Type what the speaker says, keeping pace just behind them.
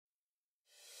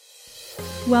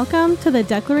Welcome to the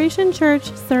Declaration Church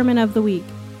Sermon of the Week.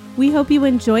 We hope you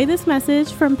enjoy this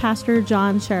message from Pastor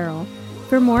John Sherrill.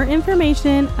 For more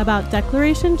information about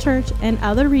Declaration Church and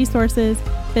other resources,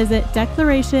 visit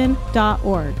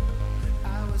declaration.org.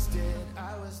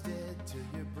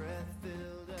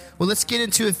 Well, let's get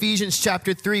into Ephesians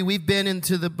chapter 3. We've been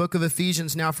into the book of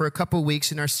Ephesians now for a couple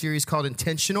weeks in our series called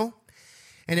Intentional.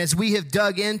 And as we have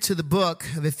dug into the book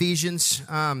of Ephesians,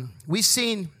 we've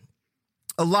seen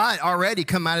a lot already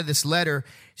come out of this letter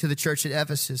to the church at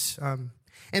Ephesus.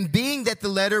 And being that the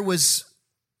letter was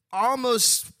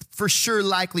almost for sure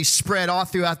likely spread all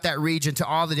throughout that region to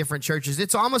all the different churches,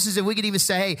 it's almost as if we could even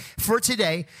say, hey, for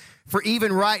today, for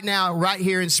even right now, right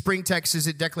here in Spring, Texas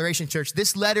at Declaration Church,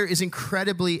 this letter is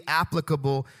incredibly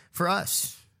applicable for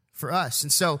us.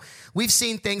 And so we've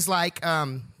seen things like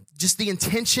just the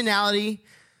intentionality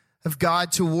of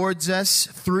God towards us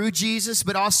through Jesus,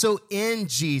 but also in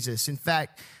Jesus. In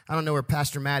fact, I don't know where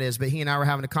Pastor Matt is, but he and I were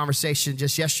having a conversation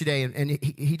just yesterday, and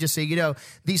he just said,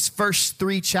 these first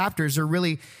three chapters are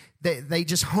really, they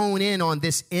just hone in on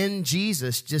this in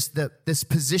Jesus, just this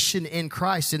position in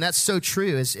Christ. And that's so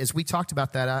true. As we talked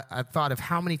about that, I thought of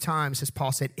how many times has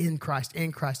Paul said, in Christ,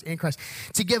 in Christ, in Christ,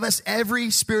 to give us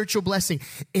every spiritual blessing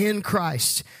in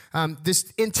Christ.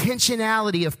 This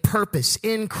intentionality of purpose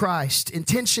in Christ,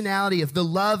 intentionality of the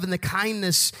love and the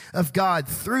kindness of God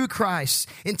through Christ,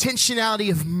 intentionality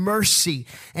of mercy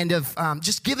and of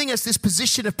just giving us this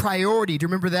position of priority. Do you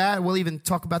remember that? We'll even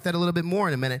talk about that a little bit more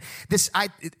in a minute. This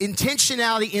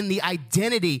intentionality in the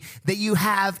identity that you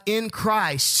have in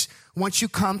Christ once you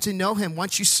come to know him,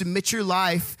 once you submit your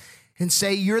life and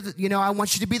say, I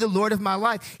want you to be the Lord of my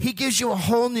life. He gives you a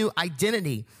whole new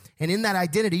identity. And in that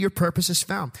identity, your purpose is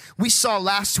found. We saw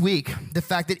last week the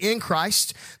fact that in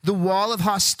Christ, the wall of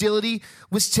hostility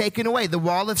was taken away. The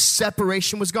wall of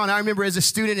separation was gone. I remember as a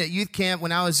student at youth camp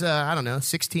when I was,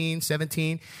 16,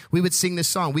 17, we would sing this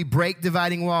song. We break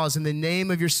dividing walls. In the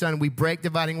name of your son, we break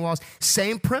dividing walls.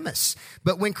 Same premise.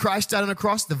 But when Christ died on the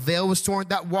cross, the veil was torn.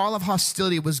 That wall of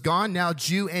hostility was gone. Now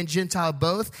Jew and Gentile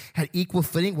both had equal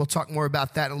footing. We'll talk more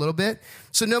about that in a little bit.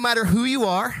 So no matter who you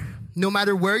are, no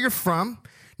matter where you're from,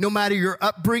 no matter your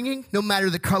upbringing, no matter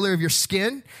the color of your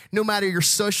skin, no matter your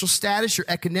social status, your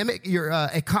economic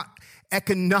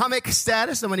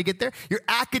status, I'm going to get there, your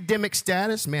academic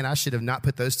status, man, I should have not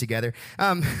put those together,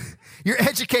 your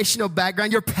educational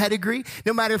background, your pedigree,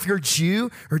 no matter if you're Jew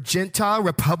or Gentile,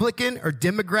 Republican or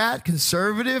Democrat,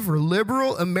 conservative or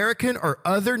liberal, American or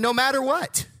other, no matter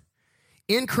what,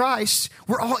 in Christ,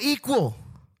 we're all equal.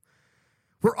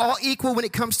 We're all equal when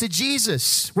it comes to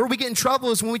Jesus. Where we get in trouble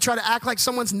is when we try to act like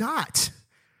someone's not.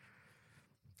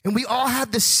 And we all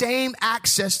have the same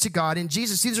access to God in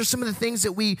Jesus. These are some of the things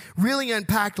that we really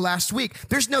unpacked last week.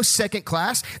 There's no second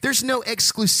class. There's no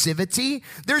exclusivity.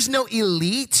 There's no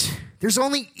elite. There's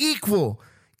only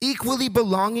equally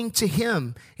belonging to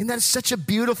him. And that is such a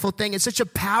beautiful thing. It's such a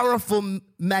powerful,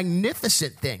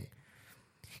 magnificent thing.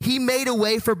 He made a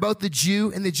way for both the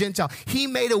Jew and the Gentile. He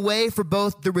made a way for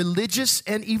both the religious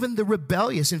and even the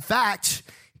rebellious. In fact,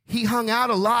 he hung out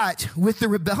a lot with the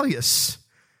rebellious.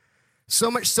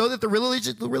 So much so that the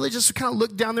religious kind of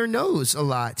looked down their nose a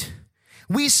lot.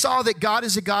 We saw that God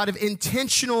is a God of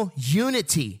intentional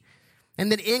unity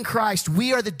and that in Christ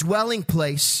we are the dwelling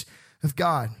place of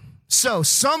God. So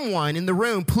someone in the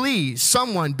room, please,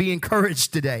 someone be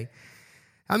encouraged today.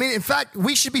 In fact,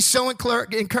 we should be so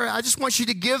encouraged. I just want you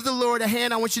to give the Lord a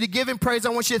hand. I want you to give him praise. I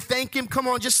want you to thank him. Come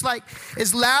on, just like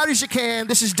as loud as you can.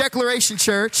 This is Declaration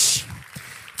Church.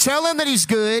 Tell him that he's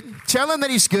good. Tell him that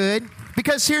he's good.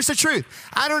 Because here's the truth.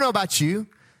 I don't know about you,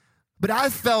 but I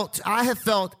have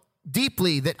felt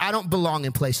deeply that I don't belong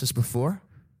in places before.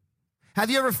 Have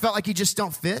you ever felt like you just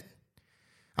don't fit?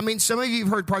 Some of you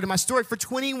have heard part of my story. For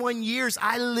 21 years,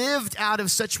 I lived out of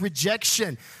such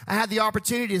rejection. I had the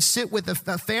opportunity to sit with a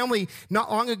family not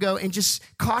long ago and just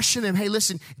caution them, hey,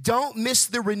 listen, don't miss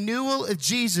the renewal of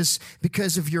Jesus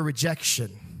because of your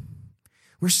rejection.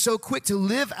 We're so quick to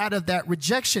live out of that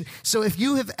rejection. So if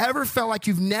you have ever felt like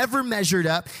you've never measured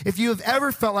up, if you have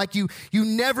ever felt like you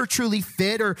never truly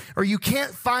fit or you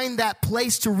can't find that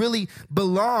place to really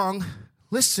belong,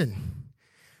 listen.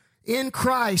 In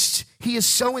Christ, he is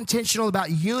so intentional about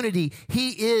unity. He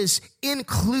is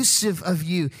inclusive of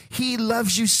you. He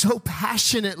loves you so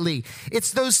passionately. It's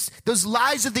those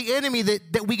lies of the enemy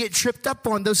that we get tripped up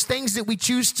on, those things that we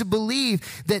choose to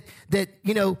believe that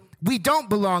we don't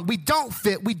belong, we don't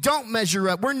fit, we don't measure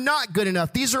up, we're not good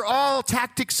enough. These are all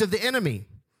tactics of the enemy.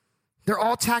 They're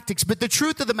all tactics. But the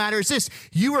truth of the matter is this.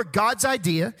 You are God's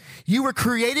idea. You were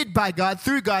created by God,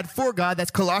 through God, for God.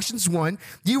 That's Colossians 1.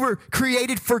 You were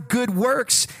created for good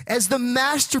works as the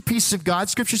masterpiece of God.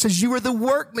 Scripture says you are the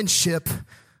workmanship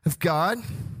of God.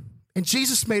 And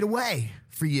Jesus made a way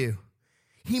for you.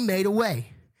 He made a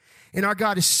way. And our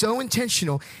God is so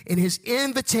intentional in his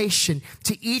invitation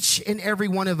to each and every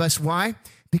one of us. Why?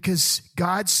 Because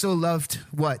God so loved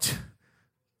what?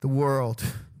 The world.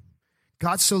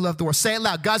 God so loved the world. Say it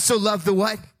loud. God so loved the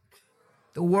what?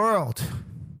 The world.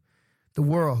 The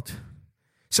world.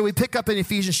 So we pick up in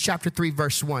Ephesians chapter 3,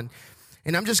 verse 1.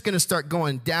 And I'm just going to start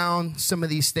going down some of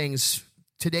these things.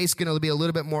 Today's going to be a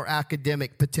little bit more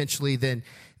academic potentially than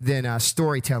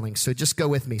storytelling. So just go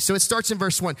with me. So it starts in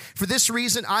verse 1. For this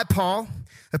reason, I, Paul,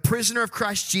 a prisoner of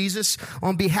Christ Jesus,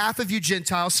 on behalf of you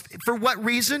Gentiles. For what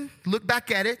reason? Look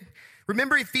back at it.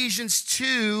 Remember Ephesians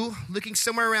 2, looking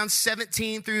somewhere around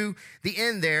 17 through the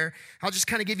end there. I'll just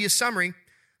kind of give you a summary.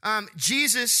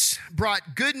 Jesus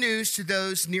brought good news to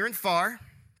those near and far.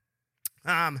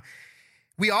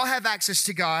 We all have access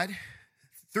to God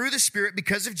through the Spirit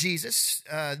because of Jesus.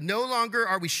 No longer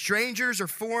are we strangers or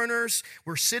foreigners.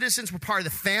 We're citizens. We're part of the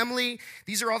family.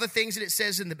 These are all the things that it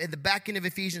says in the back end of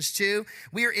Ephesians 2.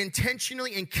 We are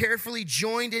intentionally and carefully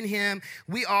joined in him.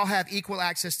 We all have equal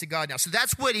access to God now. So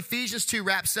that's what Ephesians 2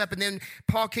 wraps up. And then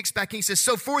Paul kicks back and he says,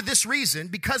 so for this reason,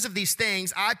 because of these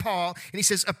things, I, Paul, and he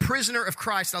says, a prisoner of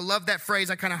Christ. I love that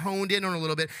phrase. I kind of honed in on it a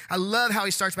little bit. I love how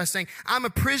he starts by saying, I'm a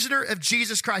prisoner of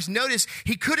Jesus Christ. Notice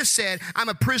he could have said, I'm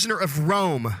a prisoner of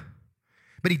Rome.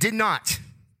 But he did not.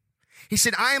 He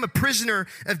said, I am a prisoner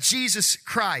of Jesus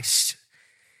Christ.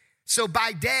 So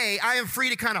by day, I am free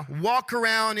to kind of walk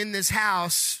around in this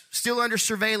house, still under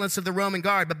surveillance of the Roman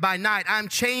guard. But by night, I'm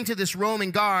chained to this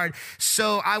Roman guard,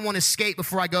 so I want to escape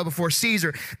before I go before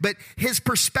Caesar. But his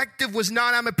perspective was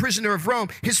not, I'm a prisoner of Rome.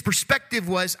 His perspective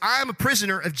was, I'm a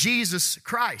prisoner of Jesus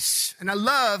Christ. And I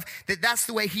love that that's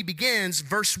the way he begins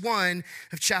verse 1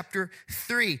 of chapter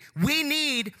 3. We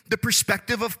need the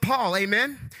perspective of Paul,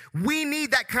 amen? We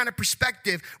need that kind of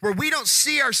perspective where we don't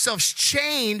see ourselves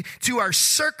chained to our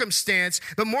circumstance,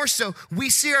 but more so,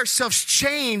 we see ourselves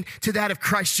chained to that of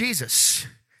Christ Jesus.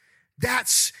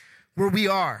 That's where we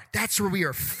are. That's where we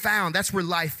are found. That's where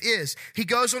life is. He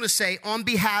goes on to say, on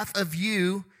behalf of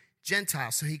you,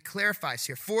 Gentiles. So he clarifies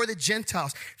here, for the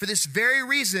Gentiles. For this very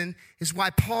reason is why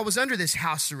Paul was under this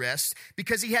house arrest,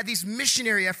 because he had these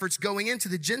missionary efforts going into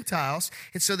the Gentiles,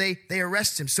 and so they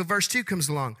arrest him. So verse 2 comes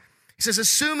along. He says,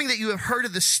 assuming that you have heard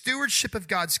of the stewardship of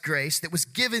God's grace that was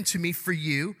given to me for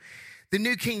you. The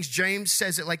New King James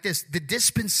says it like this, the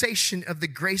dispensation of the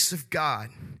grace of God.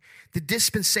 The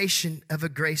dispensation of a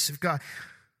grace of God.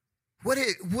 What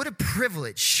a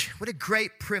privilege, what a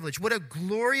great privilege, what a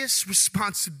glorious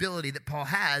responsibility that Paul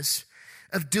has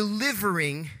of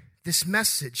delivering this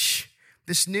message,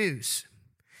 this news.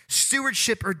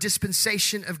 Stewardship or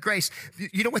dispensation of grace.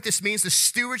 You know what this means? The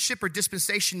stewardship or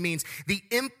dispensation means the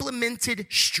implemented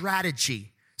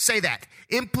strategy. Say that.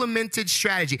 Implemented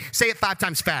strategy. Say it 5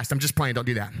 times fast. I'm just playing. Don't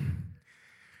do that.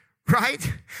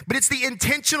 Right? But it's the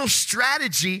intentional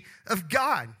strategy of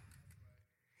God.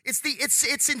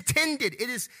 It's intended. It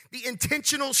is the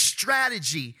intentional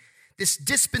strategy, this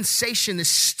dispensation, this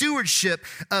stewardship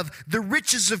of the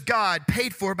riches of God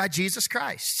paid for by Jesus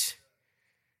Christ.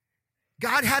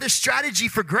 God had a strategy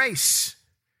for grace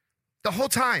the whole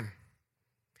time.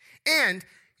 And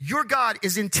your God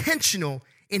is intentional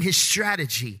in his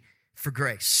strategy for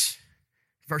grace.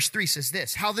 Verse 3 says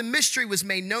this, how the mystery was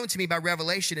made known to me by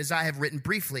revelation as I have written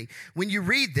briefly. When you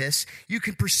read this, you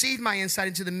can perceive my insight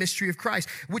into the mystery of Christ,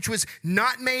 which was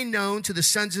not made known to the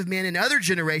sons of men in other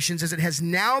generations as it has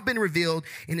now been revealed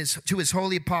to his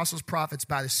holy apostles, prophets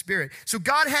by the Spirit. So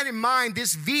God had in mind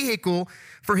this vehicle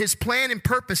for his plan and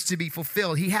purpose to be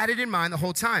fulfilled. He had it in mind the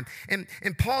whole time. And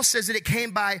Paul says that it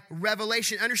came by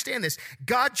revelation. Understand this,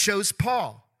 God chose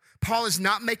Paul. Paul is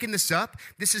not making this up.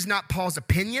 This is not Paul's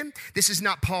opinion. This is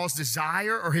not Paul's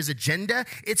desire or his agenda.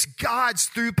 It's God's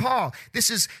through Paul.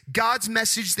 This is God's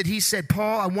message that he said,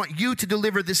 Paul, I want you to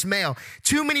deliver this mail.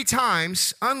 Too many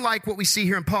times, unlike what we see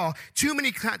here in Paul, too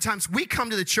many times we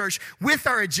come to the church with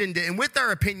our agenda and with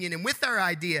our opinion and with our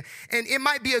idea. And it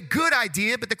might be a good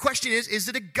idea, but the question is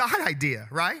it a God idea,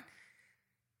 right?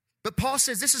 But Paul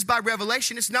says this is by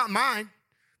revelation. It's not mine.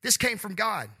 This came from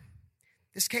God.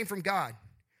 This came from God.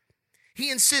 He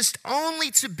insists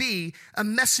only to be a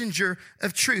messenger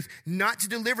of truth, not to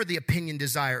deliver the opinion,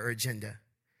 desire, or agenda.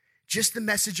 Just the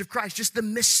message of Christ, just the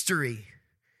mystery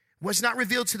was not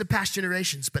revealed to the past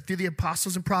generations, but through the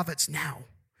apostles and prophets now.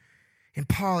 And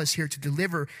Paul is here to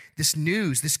deliver this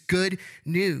news, this good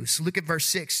news. Look at verse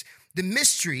 6. The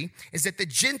mystery is that the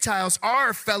Gentiles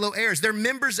are fellow heirs. They're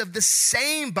members of the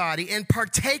same body and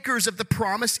partakers of the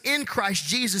promise in Christ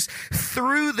Jesus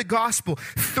through the gospel,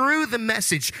 through the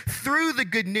message, through the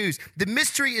good news. The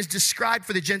mystery is described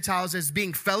for the Gentiles as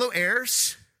being fellow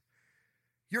heirs.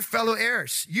 You're fellow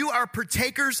heirs. You are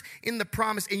partakers in the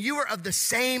promise, and you are of the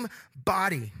same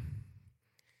body.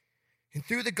 And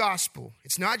through the gospel,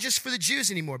 it's not just for the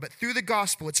Jews anymore, but through the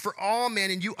gospel, it's for all men,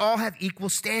 and you all have equal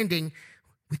standing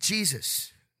with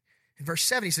Jesus. In verse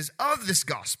 7, he says, of this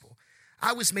gospel,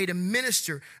 I was made a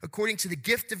minister according to the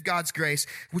gift of God's grace,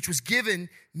 which was given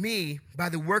me by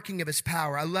the working of his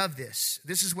power. I love this.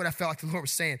 This is what I felt like the Lord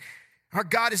was saying. Our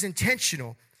God is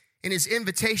intentional in his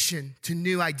invitation to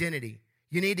new identity.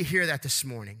 You need to hear that this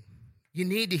morning. You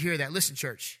need to hear that. Listen,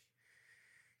 church.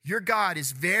 Your God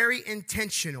is very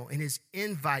intentional in his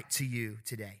invite to you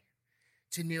today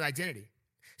to new identity.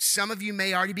 Some of you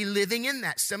may already be living in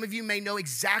that. Some of you may know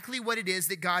exactly what it is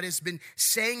that God has been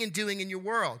saying and doing in your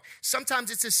world.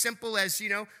 Sometimes it's as simple as,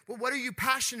 well, what are you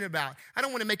passionate about? I don't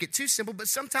want to make it too simple, but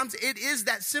sometimes it is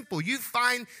that simple. You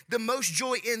find the most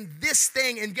joy in this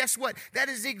thing, and guess what? That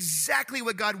is exactly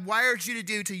what God wired you to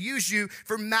do, to use you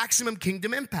for maximum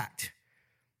kingdom impact.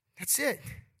 That's it.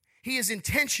 He is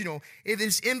intentional in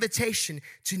his invitation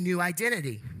to new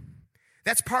identity.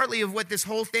 That's partly of what this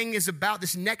whole thing is about,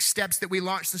 this next steps that we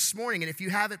launched this morning. And if you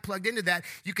haven't plugged into that,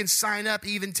 you can sign up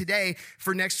even today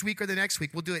for next week or the next week.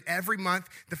 We'll do it every month,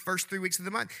 the first 3 weeks of the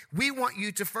month. We want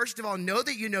you to, first of all, know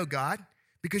that you know God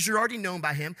because you're already known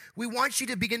by him. We want you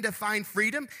to begin to find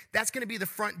freedom. That's going to be the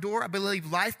front door. I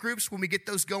believe life groups, when we get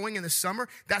those going in the summer,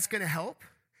 that's going to help.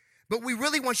 But we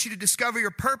really want you to discover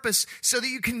your purpose so that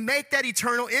you can make that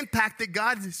eternal impact that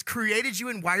God has created you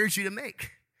and wired you to make.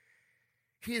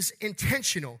 He is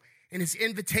intentional in his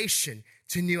invitation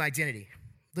to new identity.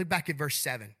 Look back at verse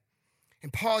 7.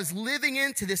 And Paul is living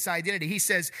into this identity. He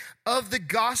says, of the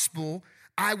gospel,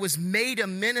 I was made a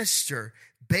minister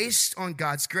based on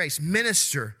God's grace.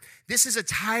 Minister. This is a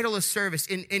title of service.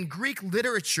 In Greek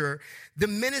literature, the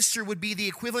minister would be the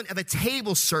equivalent of a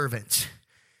table servant.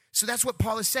 So that's what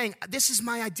Paul is saying. This is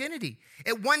my identity.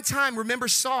 At one time, remember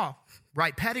Saul,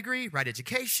 right pedigree, right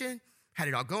education, had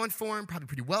it all going for him, probably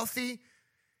pretty wealthy.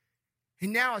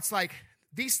 And now it's like,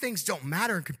 these things don't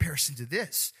matter in comparison to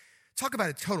this. Talk about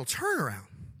a total turnaround.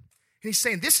 And he's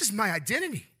saying, this is my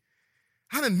identity.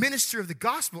 I'm a minister of the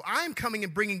gospel. I am coming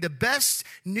and bringing the best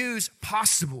news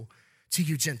possible to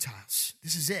you Gentiles.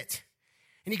 This is it.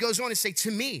 And he goes on to say, to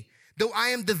me, though I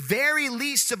am the very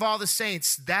least of all the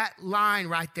saints, that line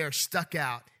right there stuck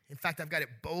out. In fact, I've got it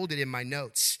bolded in my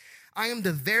notes. I am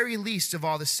the very least of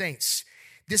all the saints.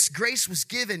 This grace was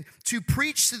given to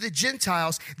preach to the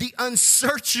Gentiles the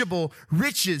unsearchable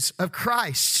riches of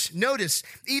Christ. Notice,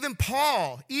 even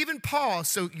Paul,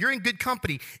 so you're in good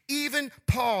company. Even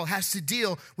Paul has to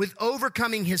deal with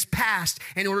overcoming his past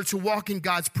in order to walk in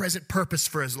God's present purpose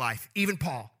for his life. Even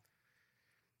Paul.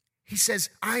 He says,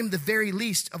 I'm the very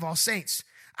least of all saints.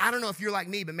 I don't know if you're like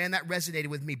me, but man, that resonated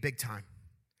with me big time.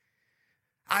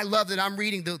 I love that I'm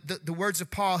reading the words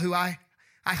of Paul, who I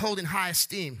hold in high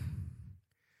esteem.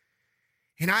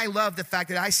 And I love the fact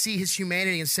that I see his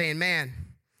humanity and saying, man,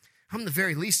 I'm the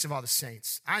very least of all the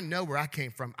saints. I know where I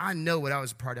came from. I know what I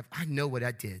was a part of. I know what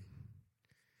I did.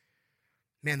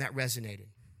 Man, that resonated.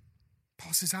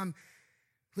 Paul says,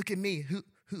 look at me, who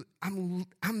I'm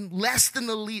less than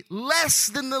the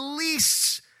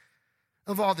least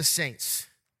of all the saints.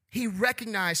 He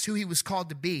recognized who he was called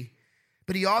to be,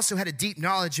 but he also had a deep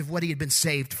knowledge of what he had been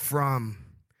saved from.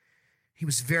 He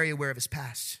was very aware of his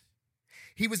past.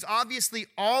 He was obviously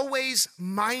always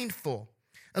mindful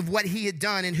of what he had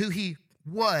done and who he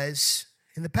was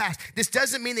in the past. This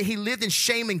doesn't mean that he lived in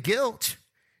shame and guilt.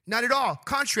 Not at all.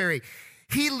 Contrary,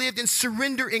 he lived in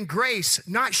surrender and grace,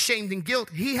 not shame and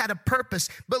guilt. He had a purpose.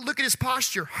 But look at his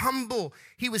posture, humble.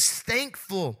 He was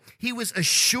thankful. He was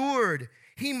assured.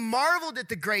 He marveled at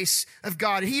the grace of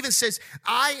God. He even says,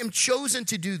 I am chosen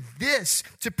to do this,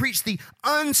 to preach the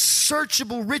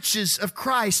unsearchable riches of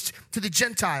Christ to the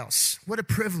Gentiles. What a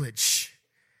privilege.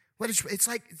 It's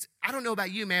like, I don't know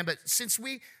about you, man, but since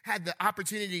we had the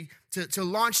opportunity to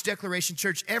launch Declaration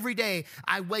Church, every day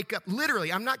I wake up,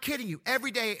 literally, I'm not kidding you,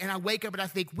 every day, and I wake up and I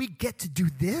think, we get to do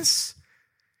this?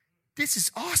 This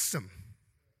is awesome.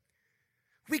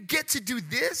 We get to do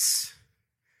this?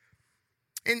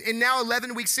 And now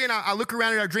 11 weeks in, I look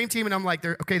around at our dream team and I'm like,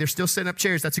 they're still setting up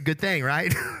chairs. That's a good thing,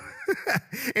 right?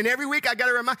 And every week I got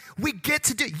to remind, we get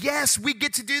to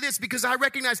do this because I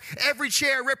recognize every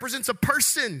chair represents a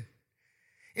person.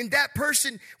 And that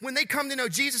person, when they come to know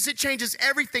Jesus, it changes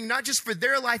everything, not just for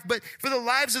their life, but for the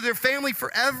lives of their family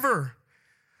forever.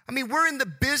 I mean, we're in the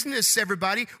business,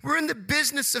 everybody. We're in the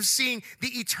business of seeing the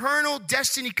eternal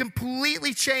destiny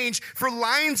completely change for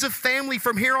lines of family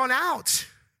from here on out.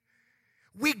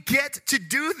 We get to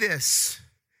do this.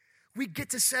 We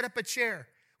get to set up a chair.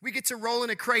 We get to roll in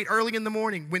a crate early in the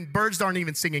morning when birds aren't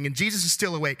even singing and Jesus is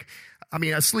still awake.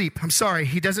 Asleep. I'm sorry,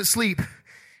 he doesn't sleep.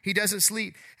 He doesn't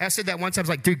sleep. And I said that one time. I was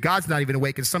like, dude, God's not even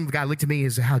awake. And some guy looked at me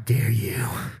and said, how dare you?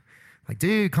 Like,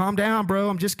 dude, calm down, bro.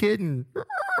 I'm just kidding.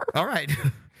 All right.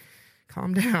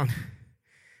 Calm down.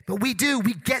 But we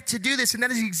get to do this. And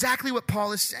that is exactly what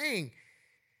Paul is saying.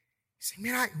 He's saying,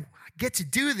 man, I get to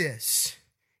do this.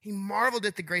 He marveled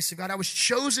at the grace of God. I was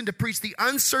chosen to preach the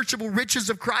unsearchable riches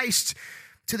of Christ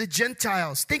to the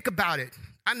Gentiles. Think about it.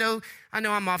 I know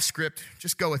I'm off script.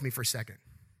 Just go with me for a second.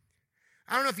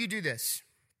 I don't know if you do this.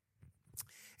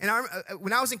 And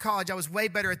when I was in college, I was way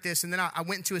better at this. And then I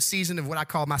went into a season of what I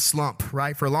call my slump,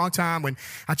 right? For a long time when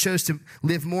I chose to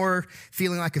live more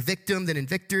feeling like a victim than in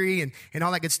victory and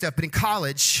all that good stuff. But in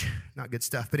college, not good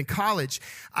stuff, but in college,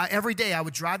 every day I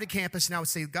would drive to campus and I would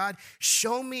say, God,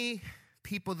 show me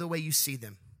people the way you see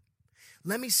them.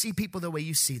 Let me see people the way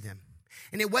you see them.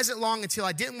 And it wasn't long until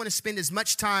I didn't want to spend as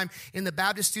much time in the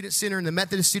Baptist Student Center and the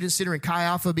Methodist Student Center and Chi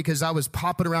Alpha because I was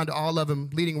popping around to all of them,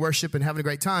 leading worship and having a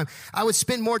great time. I would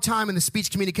spend more time in the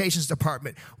speech communications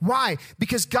department. Why?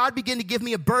 Because God began to give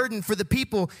me a burden for the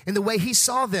people in the way he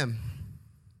saw them.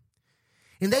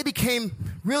 And they became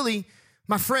really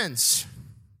my friends,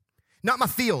 not my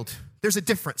field. There's a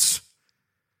difference.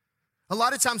 A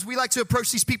lot of times we like to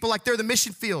approach these people like they're the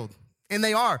mission field, and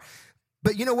they are.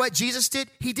 But you know what Jesus did?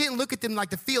 He didn't look at them like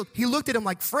the field. He looked at them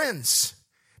like friends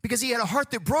because he had a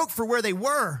heart that broke for where they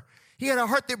were. He had a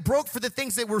heart that broke for the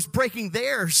things that were breaking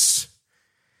theirs.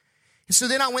 And so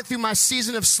then I went through my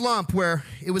season of slump where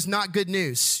it was not good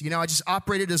news. I just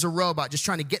operated as a robot, just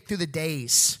trying to get through the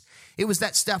days. It was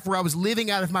that stuff where I was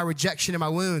living out of my rejection and my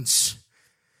wounds.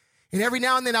 And every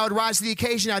now and then I would rise to the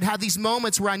occasion. I'd have these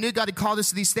moments where I knew God had called us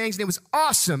to these things and it was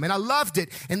awesome and I loved it.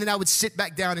 And then I would sit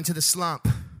back down into the slump.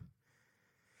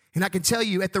 And I can tell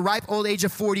you at the ripe old age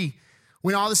of 40,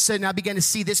 when all of a sudden I began to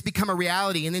see this become a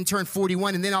reality and then turn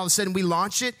 41 and then all of a sudden we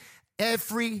launch it,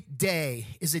 every day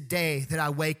is a day that I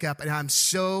wake up and I'm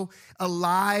so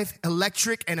alive,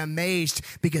 electric, and amazed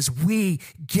because we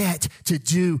get to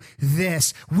do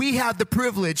this. We have the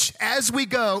privilege as we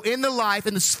go in the life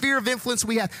and the sphere of influence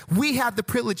we have the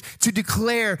privilege to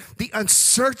declare the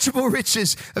unsearchable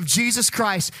riches of Jesus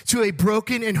Christ to a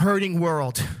broken and hurting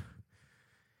world.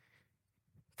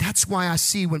 That's why I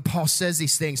see when Paul says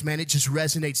these things, man, it just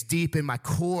resonates deep in my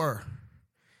core.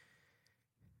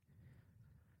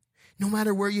 No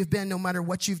matter where you've been, no matter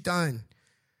what you've done,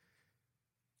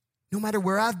 no matter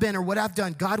where I've been or what I've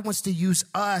done, God wants to use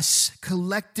us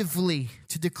collectively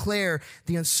to declare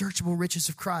the unsearchable riches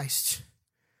of Christ.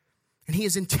 And he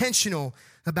is intentional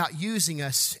about using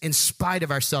us in spite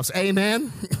of ourselves.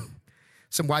 Amen?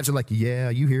 Some wives are like, yeah,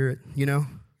 you hear it,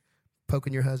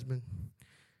 poking your husband.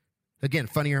 Again,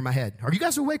 funnier in my head. Are you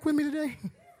guys awake with me today?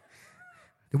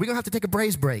 We're going to have to take a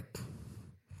praise break.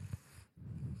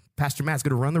 Pastor Matt's going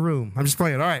to run the room. I'm just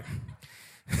playing. All right.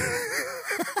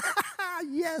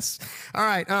 Yes. All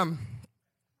right. I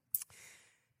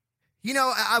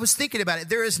was thinking about it.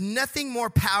 There is nothing more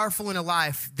powerful in a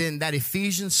life than that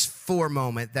Ephesians 4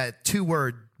 moment, that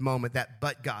 2-word moment, that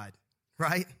but God,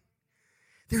 right?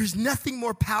 There's nothing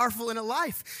more powerful in a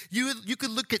life. You could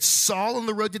look at Saul on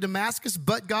the road to Damascus,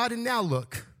 but God, and now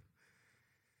look.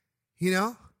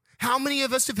 How many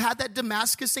of us have had that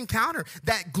Damascus encounter,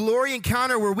 that glory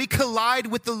encounter where we collide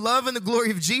with the love and the glory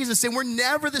of Jesus and we're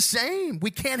never the same.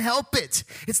 We can't help it.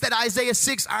 It's that Isaiah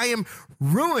 6, I am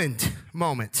ruined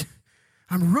moment.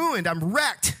 I'm ruined. I'm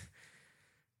wrecked.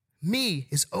 Me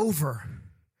is over.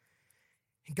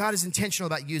 And God is intentional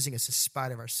about using us in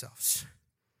spite of ourselves.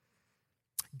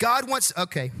 God wants,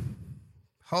 okay,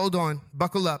 hold on,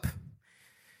 buckle up.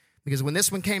 Because when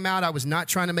this one came out, I was not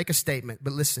trying to make a statement,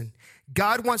 but listen.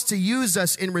 God wants to use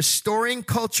us in restoring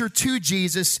culture to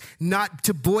Jesus, not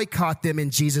to boycott them in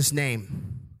Jesus'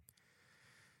 name.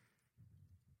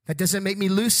 That doesn't make me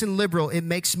loose and liberal. It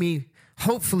makes me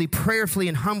hopefully, prayerfully,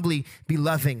 and humbly be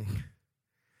loving.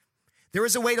 There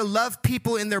is a way to love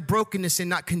people in their brokenness and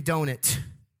not condone it.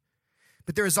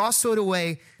 But there is also a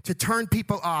way to turn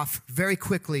people off very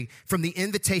quickly from the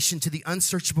invitation to the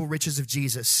unsearchable riches of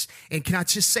Jesus. And can I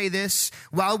just say this?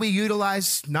 While we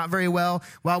utilize, not very well,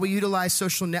 while we utilize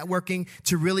social networking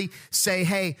to really say,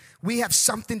 hey, we have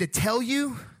something to tell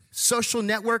you, social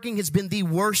networking has been the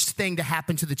worst thing to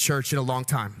happen to the church in a long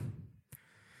time.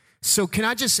 So can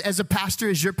I just, as a pastor,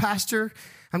 as your pastor,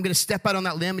 I'm going to step out on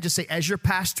that limb and just say, as your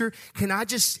pastor, can I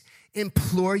just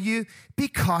implore you, be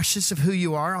cautious of who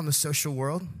you are on the social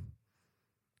world.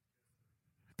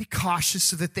 Be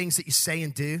cautious of the things that you say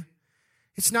and do.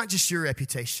 It's not just your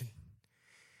reputation.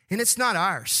 And it's not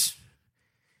ours.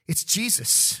 It's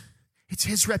Jesus. It's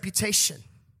his reputation.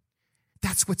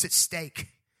 That's what's at stake.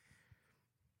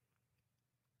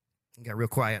 You got real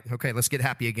quiet. Okay, let's get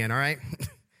happy again, all right?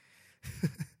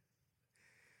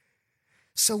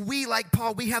 So we, like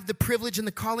Paul, we have the privilege and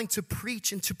the calling to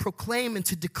preach and to proclaim and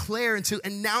to declare and to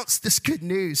announce this good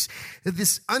news,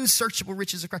 this unsearchable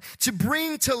riches of Christ, to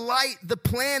bring to light the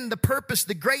plan, the purpose,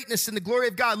 the greatness, and the glory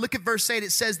of God. Look at verse 8.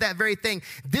 It says that very thing.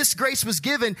 This grace was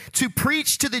given to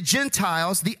preach to the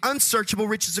Gentiles the unsearchable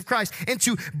riches of Christ and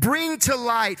to bring to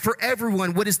light for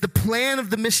everyone what is the plan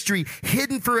of the mystery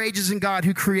hidden for ages in God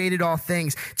who created all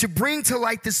things. To bring to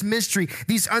light this mystery,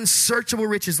 these unsearchable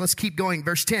riches. Let's keep going.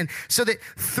 Verse 10. So that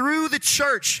through the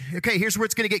church, okay, here's where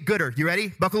it's going to get gooder. You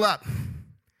ready? Buckle up.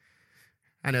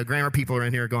 I know grammar people are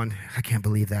in here going, I can't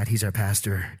believe that. He's our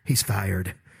pastor. He's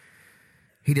fired.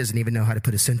 He doesn't even know how to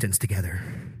put a sentence together.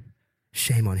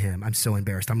 Shame on him. I'm so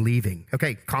embarrassed. I'm leaving.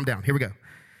 Okay, calm down. Here we go.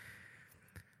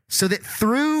 So that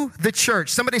through the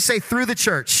church, somebody say through the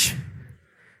church.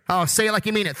 Oh, say it like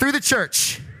you mean it. Through the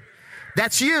church.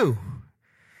 That's you.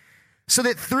 So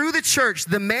that through the church,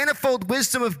 the manifold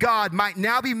wisdom of God might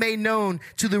now be made known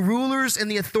to the rulers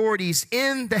and the authorities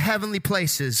in the heavenly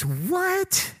places.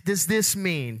 What does this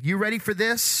mean? You ready for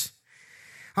this?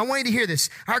 I want you to hear this.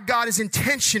 Our God is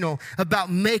intentional about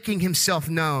making himself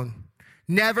known.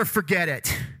 Never forget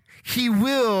it. He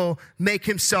will make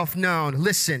himself known.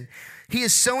 Listen. He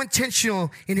is so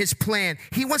intentional in his plan.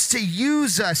 He wants to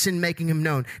use us in making him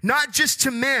known. Not just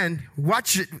to men.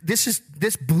 Watch it. This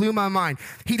blew my mind.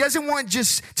 He doesn't want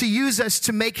just to use us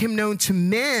to make him known to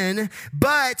men,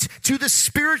 but to the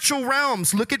spiritual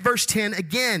realms. Look at verse 10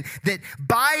 again. That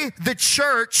by the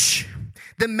church,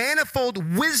 the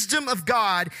manifold wisdom of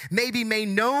God may be made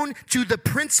known to the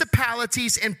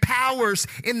principalities and powers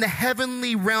in the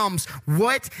heavenly realms.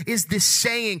 What is this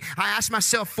saying? I ask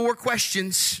myself 4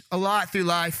 questions a lot through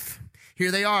life. Here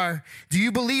they are. Do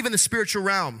you believe in the spiritual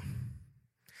realm?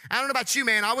 I don't know about you,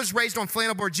 man. I was raised on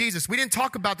Flannel Board Jesus. We didn't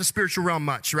talk about the spiritual realm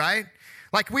much, right?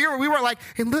 Like we were like,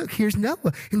 and look, here's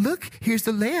Noah, and look, here's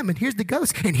the lamb, and here's the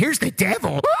ghost, and here's the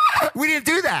devil. We didn't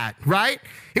do that, right?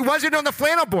 It wasn't on the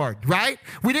flannel board, right?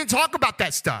 We didn't talk about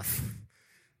that stuff.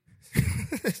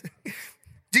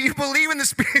 Do you believe in the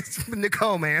spirit,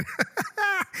 Nicole, man?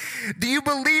 Do you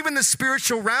believe in the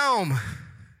spiritual realm? What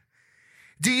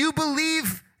do you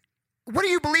believe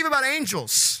about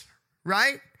angels,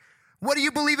 right? What do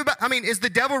you believe about, is the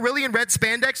devil really in red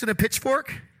spandex and a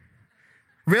pitchfork?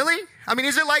 Really?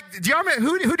 Is it like, do y'all remember,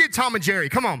 who did Tom and Jerry?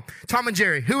 Come on, Tom and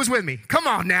Jerry. Who was with me? Come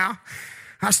on now.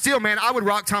 I would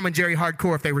rock Tom and Jerry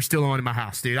hardcore if they were still on in my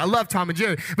house, dude. I love Tom and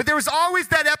Jerry. But there was always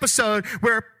that episode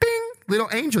where, bing, little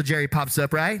angel Jerry pops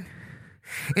up, right?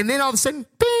 And then all of a sudden,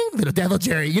 bing, little devil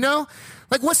Jerry, you know?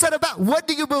 Like, what's that about? What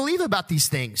do you believe about these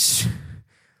things?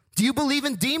 Do you believe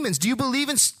in demons? Do you believe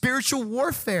in spiritual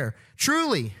warfare?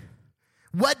 Truly.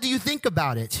 What do you think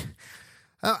about it?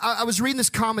 I was reading this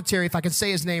commentary. If I can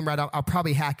say his name right, I'll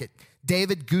probably hack it.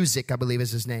 David Guzik, I believe is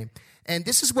his name. And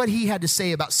this is what he had to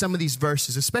say about some of these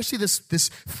verses, especially this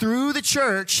through the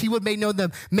church, he would make known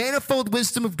the manifold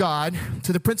wisdom of God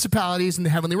to the principalities in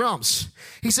the heavenly realms.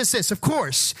 He says this, of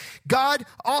course, God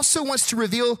also wants to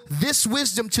reveal this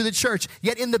wisdom to the church.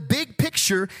 Yet in the big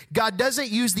picture, God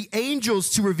doesn't use the angels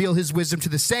to reveal his wisdom to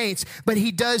the saints, but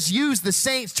he does use the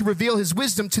saints to reveal his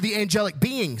wisdom to the angelic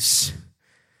beings,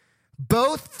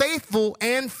 both faithful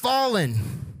and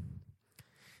fallen.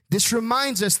 This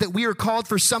reminds us that we are called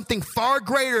for something far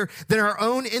greater than our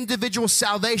own individual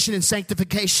salvation and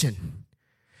sanctification.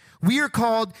 We are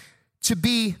called to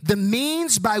be the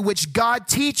means by which God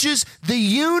teaches the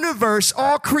universe,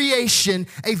 all creation,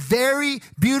 a very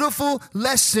beautiful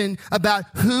lesson about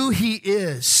who he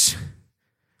is.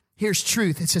 Here's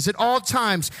truth. It says, at all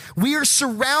times, we are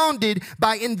surrounded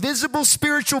by invisible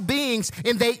spiritual beings,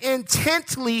 and they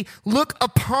intently look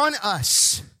upon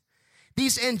us.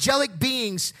 These angelic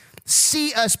beings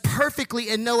see us perfectly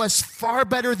and know us far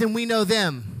better than we know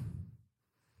them.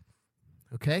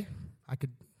 Okay?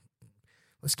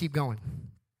 Let's keep going.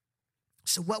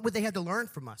 So what would they have to learn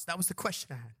from us? That was the question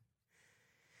I had.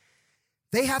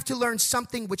 They have to learn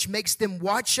something which makes them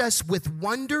watch us with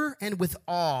wonder and with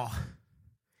awe.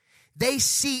 They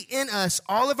see in us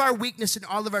all of our weakness and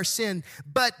all of our sin,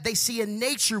 but they see a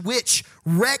nature which,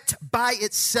 wrecked by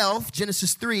itself,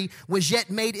 Genesis 3, was yet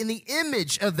made in the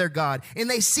image of their God. And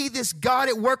they see this God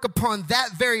at work upon that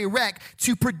very wreck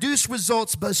to produce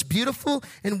results both beautiful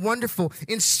and wonderful.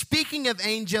 In speaking of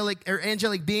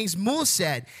angelic beings, Moule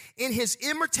said, in his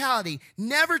immortality,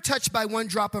 never touched by one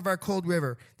drop of our cold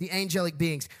river, the angelic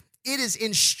beings, it is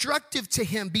instructive to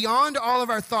him beyond all of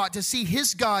our thought to see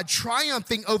his God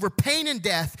triumphing over pain and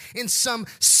death in some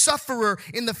sufferer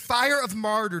in the fire of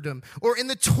martyrdom, or in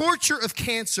the torture of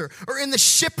cancer, or in the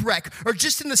shipwreck, or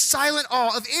just in the silent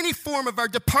awe of any form of our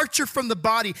departure from the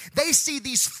body. They see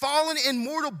these fallen and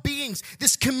mortal beings,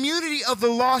 this community of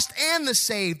the lost and the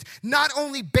saved, not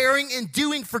only bearing and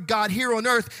doing for God here on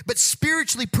earth, but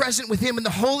spiritually present with him in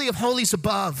the Holy of Holies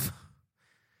above.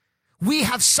 We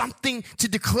have something to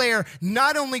declare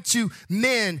not only to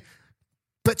men,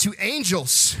 but to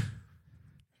angels.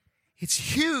 It's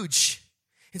huge.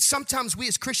 And sometimes we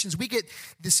as Christians, we get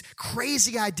this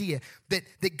crazy idea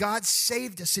that God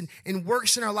saved us and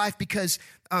works in our life because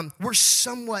we're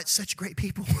somewhat such great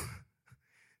people.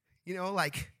 You know,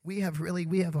 like we have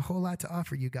a whole lot to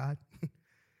offer you, God.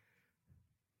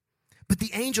 But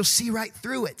the angels see right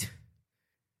through it.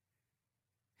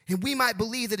 And we might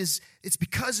believe that it's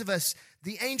because of us.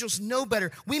 The angels know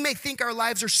better. We may think our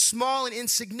lives are small and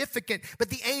insignificant, but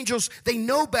the angels, they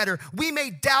know better. We may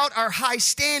doubt our high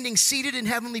standing seated in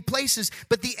heavenly places,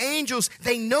 but the angels,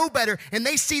 they know better, and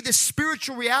they see the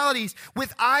spiritual realities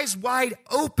with eyes wide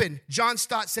open. John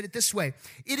Stott said it this way: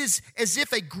 it is as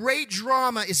if a great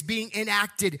drama is being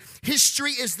enacted.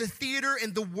 History is the theater,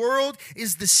 and the world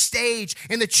is the stage,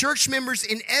 and the church members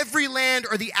in every land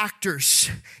are the actors.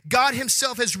 God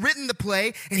himself has written the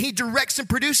play, and he directs and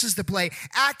produces the play.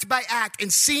 Act by act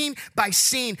and scene by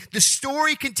scene, the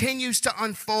story continues to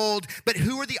unfold. But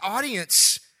who are the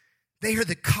audience? They are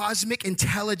the cosmic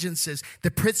intelligences,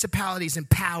 the principalities and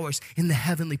powers in the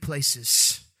heavenly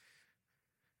places.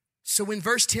 So when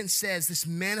verse 10 says this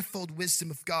manifold wisdom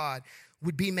of God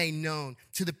would be made known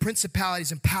to the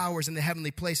principalities and powers in the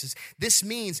heavenly places, this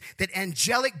means that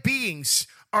angelic beings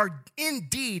are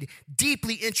indeed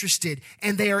deeply interested,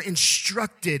 and they are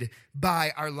instructed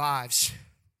by our lives.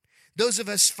 Those of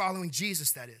us following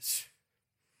Jesus, that is.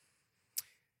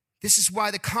 This is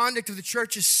why the conduct of the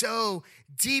church is so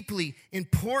deeply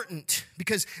important,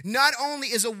 because not only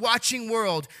is a watching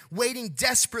world waiting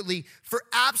desperately for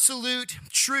absolute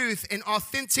truth and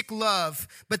authentic love,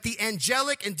 but the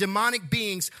angelic and demonic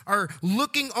beings are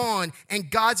looking on, and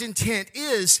God's intent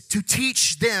is to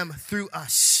teach them through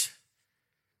us.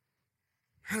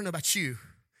 I don't know about you,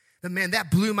 but man,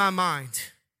 that blew my mind.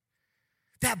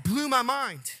 That blew my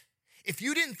mind. If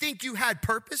you didn't think you had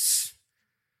purpose,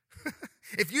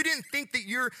 if you didn't think that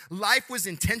your life was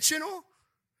intentional,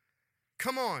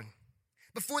 come on.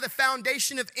 Before the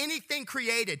foundation of anything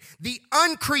created, the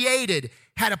uncreated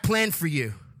had a plan for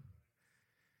you.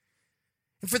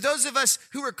 And for those of us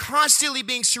who are constantly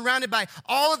being surrounded by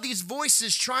all of these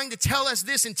voices trying to tell us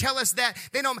this and tell us that,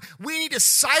 we need to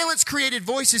silence created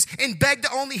voices and beg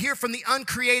to only hear from the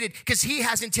uncreated, because he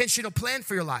has intentional plan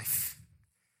for your life.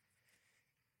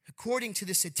 According to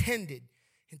this intended,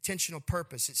 intentional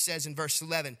purpose, it says in verse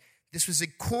 11, this was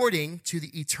according to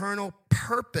the eternal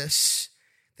purpose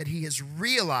that he has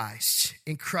realized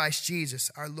in Christ Jesus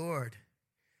our Lord.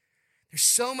 There's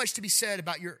so much to be said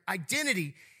about your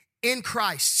identity in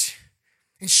Christ.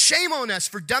 And shame on us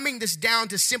for dumbing this down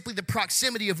to simply the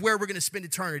proximity of where we're going to spend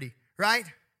eternity, right?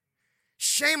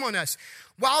 Shame on us.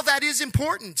 While that is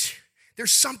important,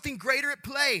 there's something greater at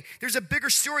play. There's a bigger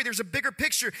story. There's a bigger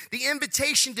picture. The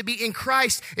invitation to be in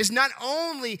Christ is not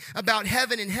only about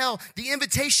heaven and hell. The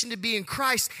invitation to be in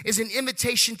Christ is an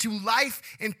invitation to life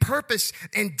and purpose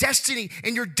and destiny.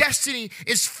 And your destiny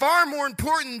is far more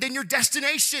important than your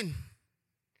destination.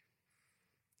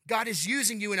 God is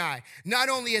using you and I, not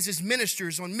only as his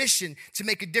ministers on mission to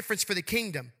make a difference for the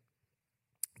kingdom,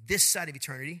 this side of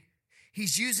eternity,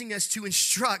 he's using us to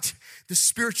instruct the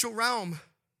spiritual realm,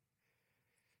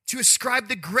 to ascribe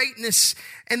the greatness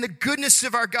and the goodness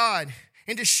of our God,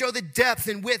 and to show the depth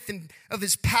and width of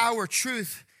his power,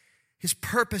 truth, his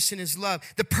purpose, and his love.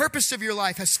 The purpose of your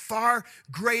life has far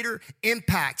greater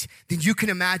impact than you can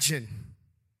imagine.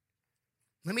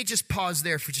 Let me just pause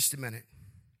there for just a minute.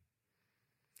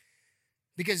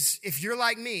 Because if you're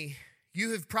like me,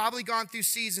 you have probably gone through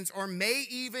seasons, or may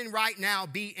even right now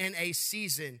be in a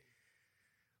season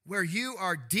where you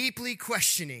are deeply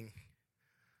questioning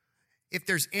if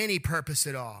there's any purpose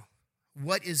at all.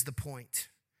 What is the point?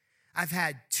 I've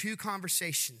had 2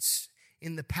 conversations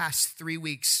in the past 3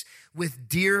 weeks with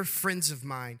dear friends of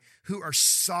mine who are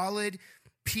solid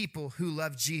people who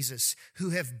love Jesus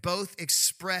who have both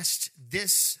expressed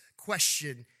this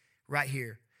question right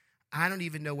here. I don't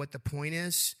even know what the point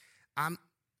is. I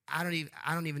don't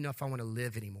even know if I want to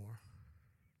live anymore.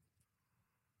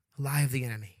 Lie of the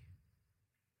enemy.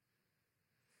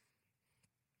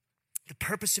 The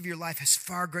purpose of your life has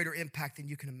far greater impact than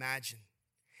you can imagine.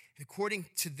 And according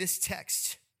to this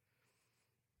text,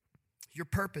 your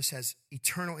purpose has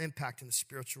eternal impact in the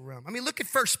spiritual realm. I mean, look at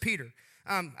 1 Peter.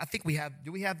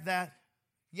 Do we have that?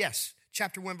 Yes,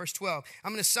 chapter 1, verse 12.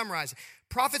 I'm going to summarize it.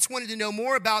 Prophets wanted to know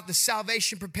more about the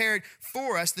salvation prepared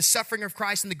for us, the suffering of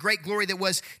Christ and the great glory that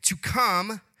was to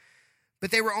come,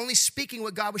 but they were only speaking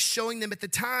what God was showing them at the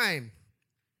time.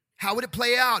 How would it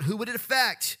play out? Who would it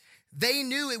affect? They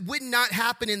knew it would not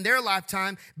happen in their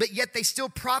lifetime, but yet they still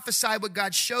prophesied what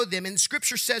God showed them. And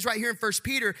scripture says right here in 1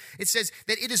 Peter, it says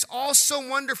that it is all so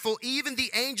wonderful, even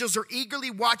the angels are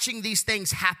eagerly watching these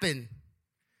things happen.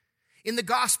 In the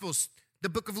Gospels, the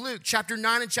book of Luke, chapter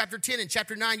 9 and chapter 10. In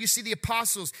chapter 9, you see the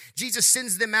apostles. Jesus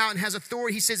sends them out and has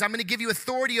authority. He says, I'm going to give you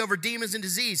authority over demons and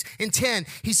disease. In 10,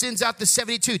 he sends out the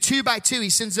 72. 2 by 2, he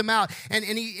sends them out. And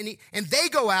they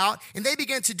go out and they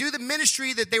begin to do the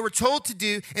ministry that they were told to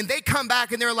do. And they come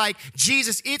back and they're like,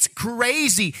 Jesus, it's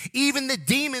crazy. Even the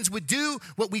demons would do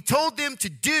what we told them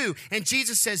to do. And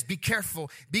Jesus says, be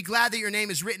careful. Be glad that your name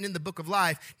is written in the book of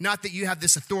life, not that you have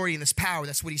this authority and this power.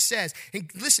 That's what he says. And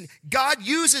listen, God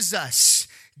uses us.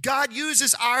 God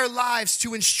uses our lives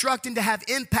to instruct and to have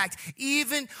impact,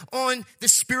 even on the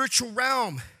spiritual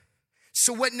realm.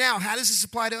 So what now? How does this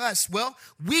apply to us? Well,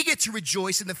 we get to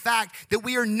rejoice in the fact that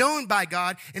we are known by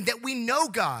God and that we know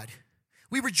God.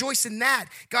 We rejoice in that.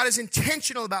 God is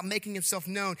intentional about making himself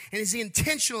known, and is he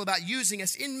intentional about using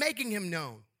us in making him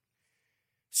known.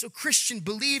 So Christian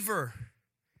believer,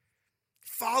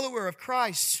 follower of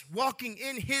Christ, walking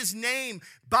in his name,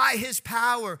 by his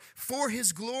power, for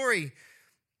his glory.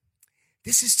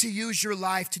 This is to use your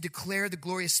life to declare the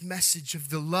glorious message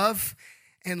of the love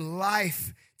and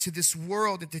life to this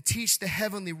world and to teach the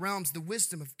heavenly realms the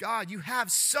wisdom of God. You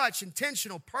have such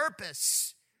intentional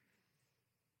purpose.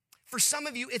 For some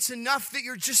of you, it's enough that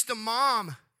you're just a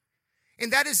mom.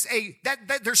 And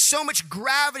there's so much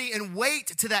gravity and weight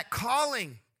to that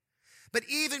calling. But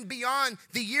even beyond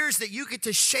the years that you get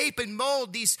to shape and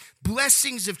mold these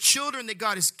blessings of children that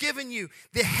God has given you,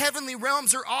 the heavenly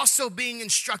realms are also being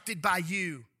instructed by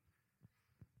you.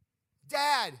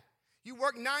 Dad, you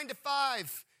work 9 to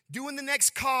 5, doing the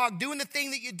next cog, doing the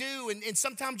thing that you do. And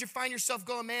sometimes you find yourself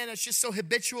going, man, it's just so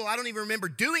habitual. I don't even remember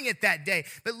doing it that day.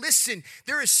 But listen,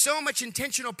 there is so much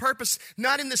intentional purpose,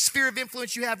 not in the sphere of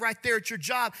influence you have right there at your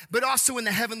job, but also in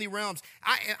the heavenly realms.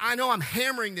 I know I'm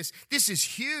hammering this. This is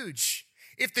huge.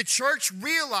 If the church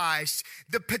realized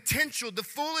the potential, the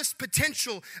fullest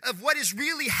potential of what is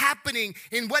really happening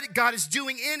and what God is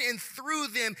doing in and through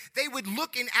them, they would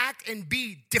look and act and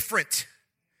be different.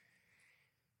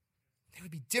 They would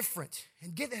be different.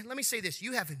 And let me say this,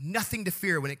 you have nothing to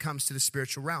fear when it comes to the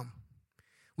spiritual realm.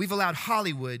 We've allowed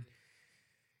Hollywood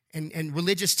and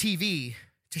religious TV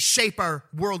to shape our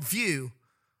worldview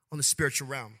on the spiritual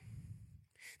realm.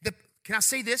 Can I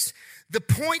say this? The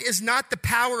point is not the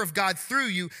power of God through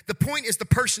you. The point is the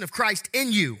person of Christ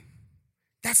in you.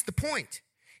 That's the point.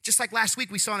 Just like last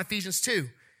week we saw in Ephesians 2,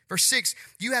 verse 6,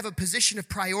 you have a position of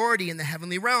priority in the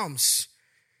heavenly realms.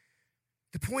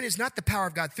 The point is not the power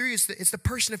of God through you. It's the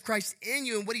person of Christ in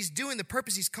you and what he's doing, the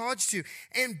purpose he's called you to.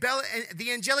 And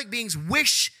the angelic beings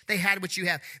wish they had what you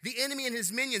have. The enemy and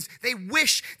his minions, they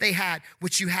wish they had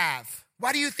what you have.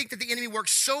 Why do you think that the enemy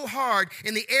works so hard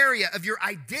in the area of your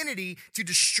identity to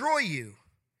destroy you?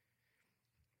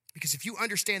 Because if you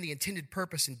understand the intended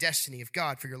purpose and destiny of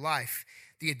God for your life,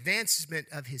 the advancement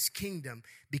of his kingdom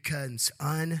becomes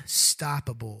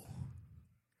unstoppable.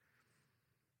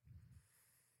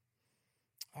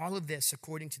 All of this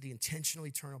according to the intentional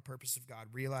eternal purpose of God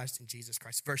realized in Jesus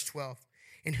Christ. Verse 12,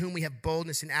 in whom we have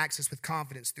boldness and access with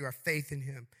confidence through our faith in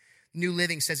him. New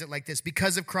Living says it like this: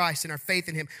 because of Christ and our faith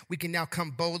in him, we can now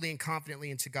come boldly and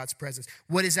confidently into God's presence.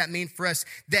 What does that mean for us?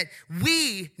 That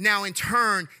we now in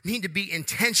turn need to be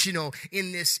intentional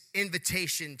in this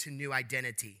invitation to new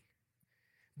identity.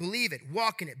 Believe it,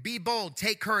 walk in it, be bold,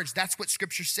 take courage. That's what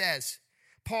scripture says.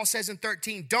 Paul says in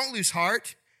 13, don't lose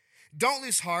heart. Don't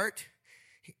lose heart.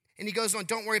 And he goes on,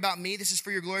 don't worry about me. This is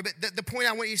for your glory. But the point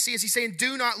I want you to see is he's saying,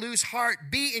 do not lose heart.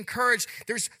 Be encouraged.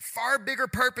 There's far bigger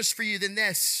purpose for you than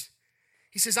this.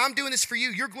 He says, I'm doing this for you.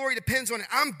 Your glory depends on it.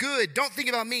 I'm good. Don't think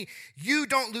about me. You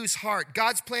don't lose heart.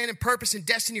 God's plan and purpose and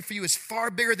destiny for you is far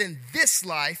bigger than this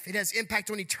life. It has impact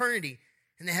on eternity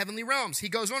in the heavenly realms. He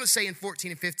goes on to say in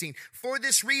 14 and 15, for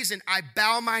this reason, I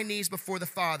bow my knees before the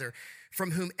Father,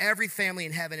 from whom every family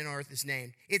in heaven and earth is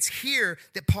named. It's here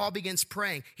that Paul begins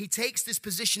praying. He takes this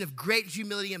position of great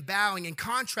humility and bowing in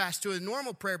contrast to a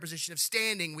normal prayer position of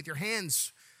standing with your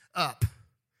hands up.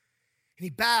 And he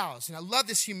bows, and I love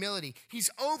this humility. He's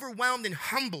overwhelmed and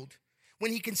humbled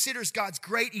when he considers God's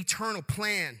great eternal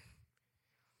plan.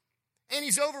 And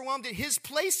he's overwhelmed at his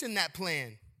place in that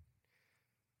plan.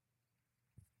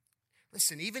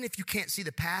 Listen, even if you can't see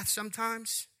the path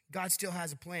sometimes, God still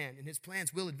has a plan, and his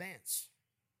plans will advance.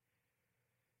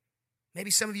 Maybe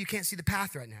some of you can't see the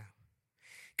path right now.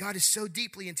 God is so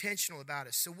deeply intentional about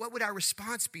us. So what would our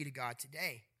response be to God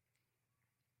today?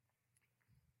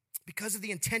 Because of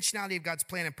the intentionality of God's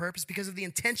plan and purpose, because of the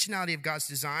intentionality of God's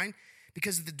design,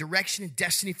 because of the direction and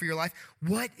destiny for your life,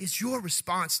 what is your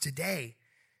response today?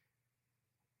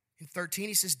 In 13,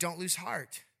 he says, don't lose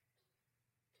heart.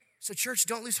 So church,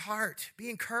 don't lose heart. Be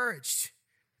encouraged.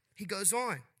 He goes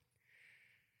on.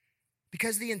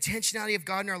 Because of the intentionality of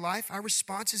God in our life, our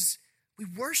response is we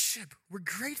worship. We're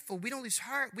grateful. We don't lose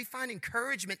heart. We find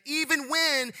encouragement even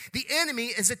when the enemy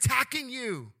is attacking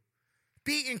you.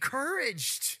 Be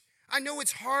encouraged. I know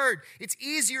it's hard. It's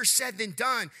easier said than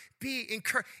done. Be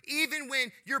encouraged. Even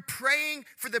when you're praying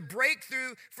for the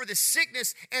breakthrough, for the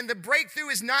sickness, and the breakthrough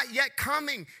is not yet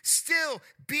coming, still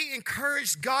be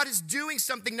encouraged. God is doing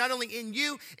something not only in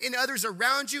you, in others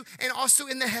around you, and also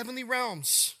in the heavenly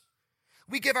realms.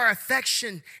 We give our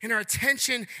affection and our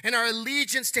attention and our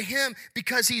allegiance to him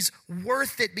because he's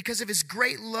worth it, because of his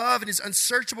great love and his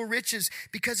unsearchable riches,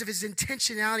 because of his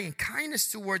intentionality and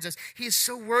kindness towards us. He is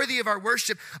so worthy of our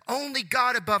worship. Only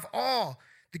God above all,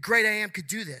 the great I am, could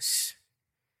do this.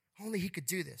 Only he could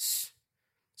do this.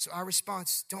 So our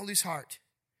response, don't lose heart.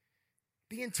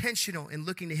 Be intentional in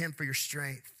looking to him for your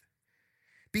strength.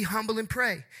 Be humble and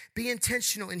pray. Be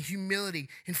intentional in humility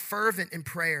and fervent in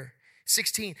prayer.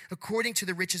 16, according to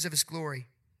the riches of his glory,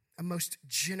 a most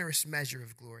generous measure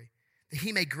of glory, that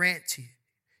he may grant to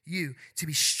you to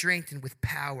be strengthened with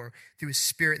power through his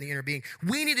spirit in the inner being.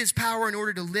 We need his power in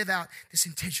order to live out this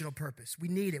intentional purpose. We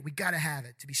need it. We got to have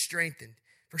it to be strengthened.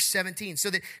 Verse 17, so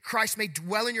that Christ may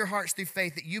dwell in your hearts through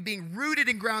faith, that you being rooted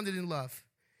and grounded in love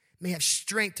may have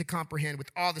strength to comprehend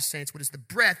with all the saints what is the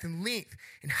breadth and length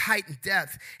and height and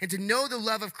depth, and to know the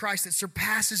love of Christ that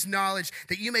surpasses knowledge,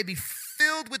 that you may be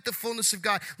filled with the fullness of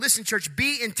God. Listen, church,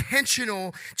 be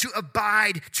intentional to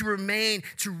abide, to remain,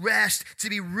 to rest, to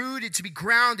be rooted, to be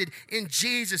grounded in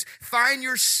Jesus. Find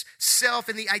yourself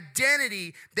in the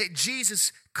identity that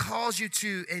Jesus calls you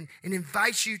to and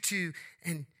invites you to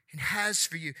and has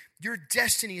for you. Your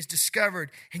destiny is discovered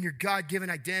in your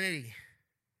God-given identity.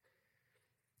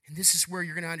 And this is where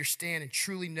you're going to understand and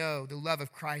truly know the love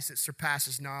of Christ that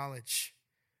surpasses knowledge,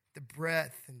 the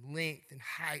breadth and length and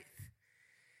height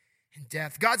and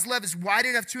depth. God's love is wide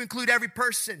enough to include every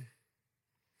person.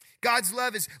 God's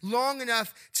love is long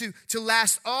enough to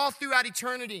last all throughout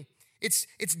eternity. It's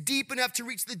deep enough to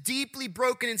reach the deeply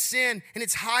broken in sin, and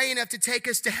it's high enough to take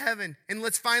us to heaven. And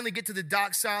let's finally get to the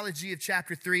doxology of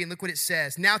chapter 3, and look what it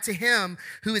says. Now to him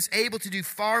who is able to do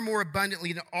far more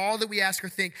abundantly than all that we ask or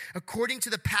think, according to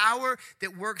the power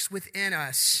that works within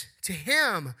us, to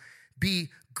him be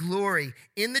glory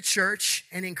in the church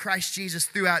and in Christ Jesus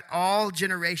throughout all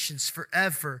generations,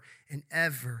 forever and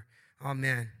ever.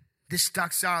 Amen. This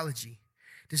doxology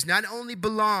does not only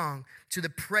belong to the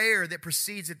prayer that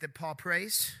precedes it that Paul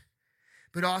prays,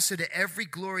 but also to every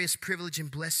glorious privilege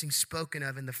and blessing spoken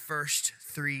of in the first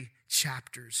 3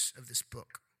 chapters of this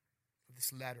book, of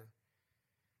this letter.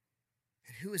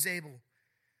 And who is able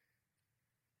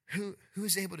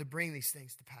to bring these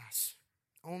things to pass?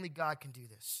 Only God can do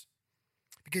this.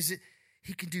 Because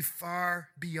he can do far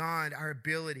beyond our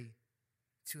ability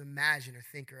to imagine or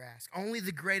think or ask. Only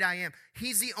the great I am.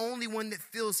 He's the only one that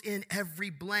fills in every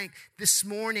blank. This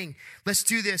morning, let's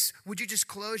do this. Would you just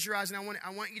close your eyes, and I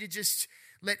want you to just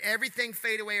let everything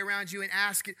fade away around you and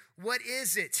ask it, what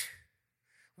is it?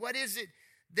 What is it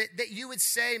that you would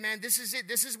say, man, this is it.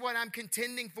 This is what I'm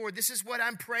contending for. This is what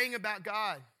I'm praying about,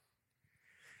 God.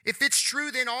 If it's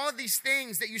true, then all of these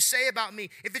things that you say about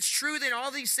me, if it's true, then all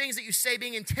these things that you say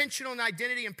being intentional in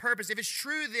identity and purpose, if it's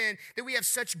true, then that we have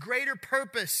such greater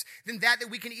purpose than that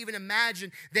we can even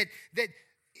imagine, that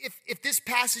if this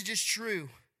passage is true,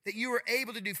 that you are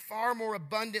able to do far more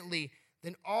abundantly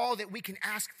than all that we can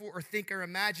ask for or think or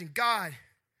imagine. God,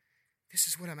 this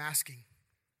is what I'm asking.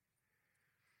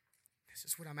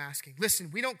 This is what I'm asking.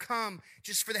 Listen, we don't come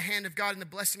just for the hand of God and the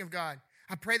blessing of God.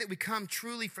 I pray that we come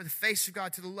truly for the face of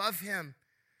God, to love him.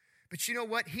 But you know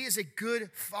what? He is a good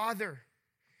father.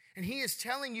 And he is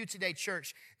telling you today,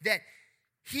 church, that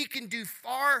he can do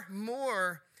far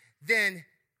more than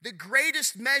the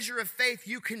greatest measure of faith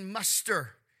you can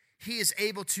muster. he is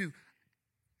able to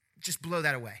just blow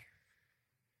that away.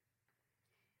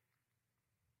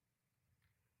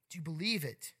 Do you believe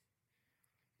it?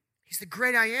 He's the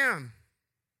great I am.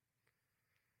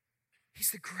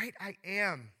 He's the great I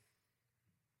am.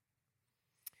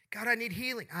 God, I need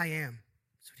healing. I am.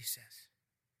 That's what he says.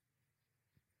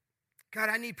 God,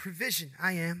 I need provision.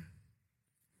 I am.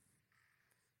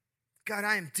 God,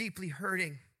 I am deeply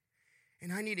hurting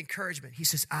and I need encouragement. He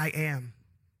says, I am.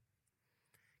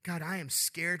 God, I am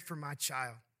scared for my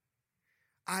child.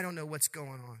 I don't know what's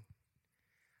going on.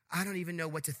 I don't even know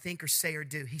what to think or say or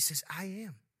do. He says, I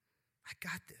am. I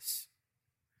got this.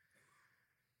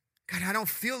 God, I don't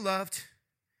feel loved.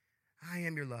 I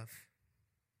am your love.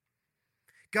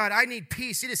 God, I need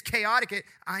peace. It is chaotic.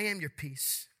 I am your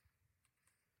peace.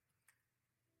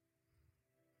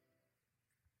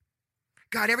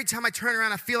 God, every time I turn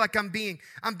around, I feel like I'm being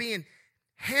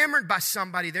hammered by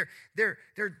somebody. They're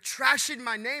trashing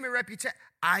my name and reputation.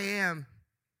 I am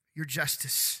your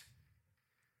justice.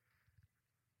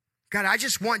 God, I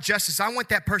just want justice. I want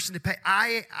that person to pay.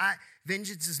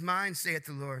 Vengeance is mine, saith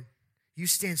the Lord. You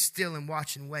stand still and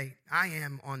watch and wait. I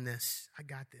am on this. I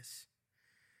got this.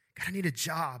 God, I need a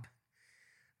job.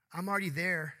 I'm already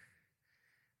there.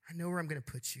 I know where I'm going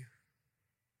to put you.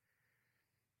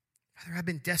 Father, I've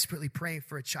been desperately praying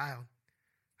for a child.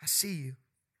 I see you.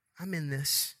 I'm in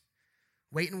this.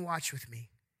 Wait and watch with me.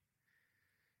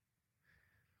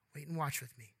 Wait and watch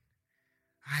with me.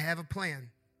 I have a plan.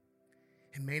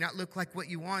 It may not look like what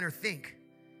you want or think,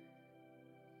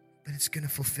 but it's going to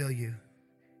fulfill you.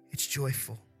 It's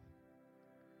joyful.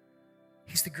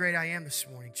 He's the great I am this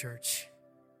morning, church.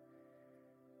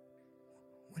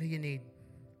 What do you need?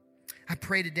 I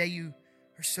pray today you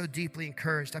are so deeply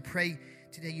encouraged. I pray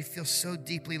today you feel so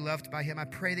deeply loved by him. I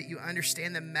pray that you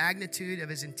understand the magnitude of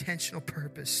his intentional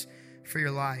purpose for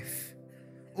your life.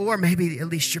 Or maybe at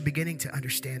least you're beginning to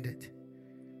understand it.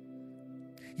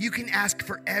 You can ask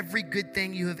for every good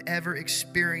thing you have ever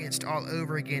experienced all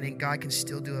over again, and God can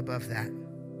still do above that.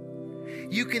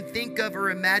 You can think of or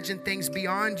imagine things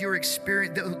beyond your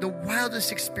experience, the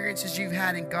wildest experiences you've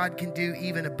had, and God can do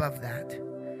even above that.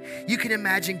 You can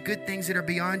imagine good things that are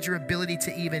beyond your ability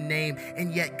to even name,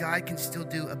 and yet God can still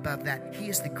do above that. He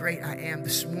is the great I am.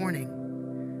 This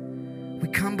morning, we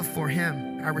come before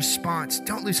him. Our response,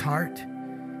 don't lose heart.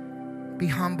 Be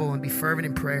humble and be fervent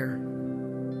in prayer.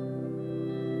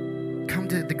 Come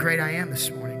to the great I am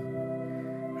this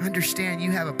morning. Understand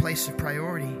you have a place of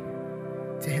priority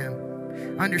to him.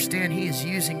 Understand he is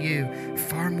using you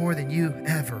far more than you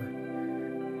ever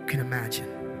can imagine.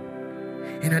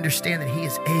 And understand that he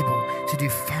is able to do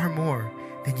far more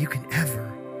than you can ever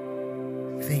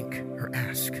think or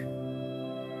ask.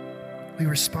 We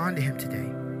respond to him today.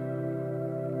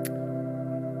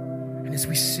 And as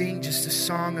we sing just a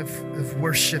song of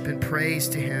worship and praise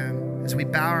to him, as we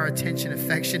bow our attention,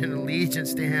 affection, and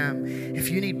allegiance to him, if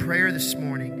you need prayer this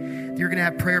morning, you're going to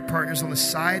have prayer partners on the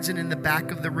sides and in the back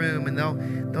of the room, and they'll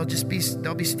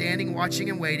be standing,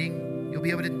 watching, and waiting. You'll be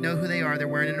able to know who they are. They're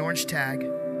wearing an orange tag.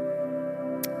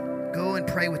 Go and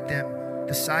pray with them,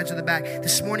 the sides or the back.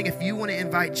 This morning, if you want to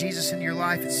invite Jesus into your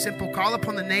life, it's simple. Call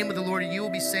upon the name of the Lord and you will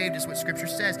be saved, is what Scripture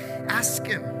says. Ask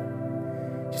him.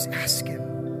 Just ask him.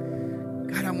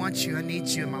 God, I want you. I need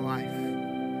you in my life.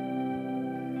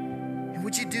 And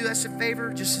would you do us a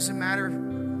favor, just as a matter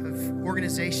of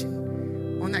organization?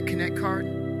 On that Connect card,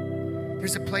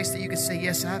 there's a place that you can say,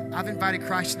 yes, I've invited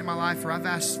Christ into my life, or I've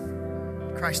asked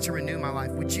Christ to renew my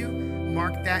life. Would you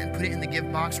mark that and put it in the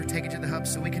give box or take it to the hub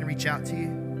so we can reach out to you?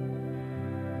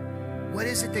 What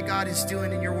is it that God is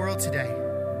doing in your world today?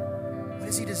 What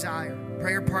does he desire?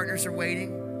 Prayer partners are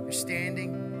waiting. They're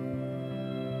standing.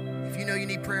 If you know you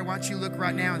need prayer, why don't you look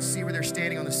right now and see where they're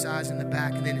standing on the sides and the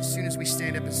back. And then as soon as we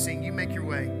stand up and sing, you make your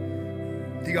way.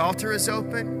 The altar is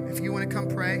open if you want to come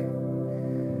pray.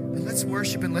 But let's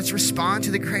worship and let's respond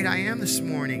to the great I am this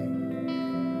morning.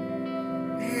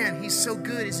 Man, he's so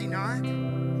good, is he not?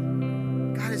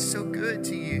 God is so good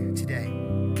to you today.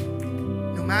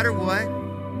 No matter what,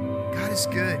 God is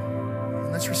good.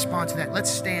 And let's respond to that. Let's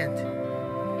stand.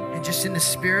 And just in the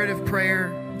spirit of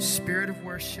prayer, spirit of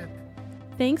worship.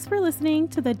 Thanks for listening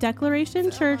to the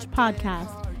Declaration Church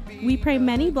podcast. We pray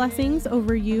many blessings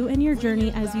over you and your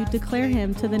journey as you declare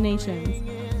him to the nations.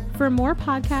 For more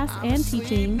podcasts and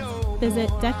teachings, visit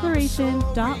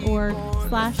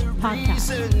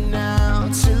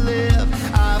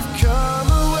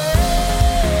declaration.org/podcast.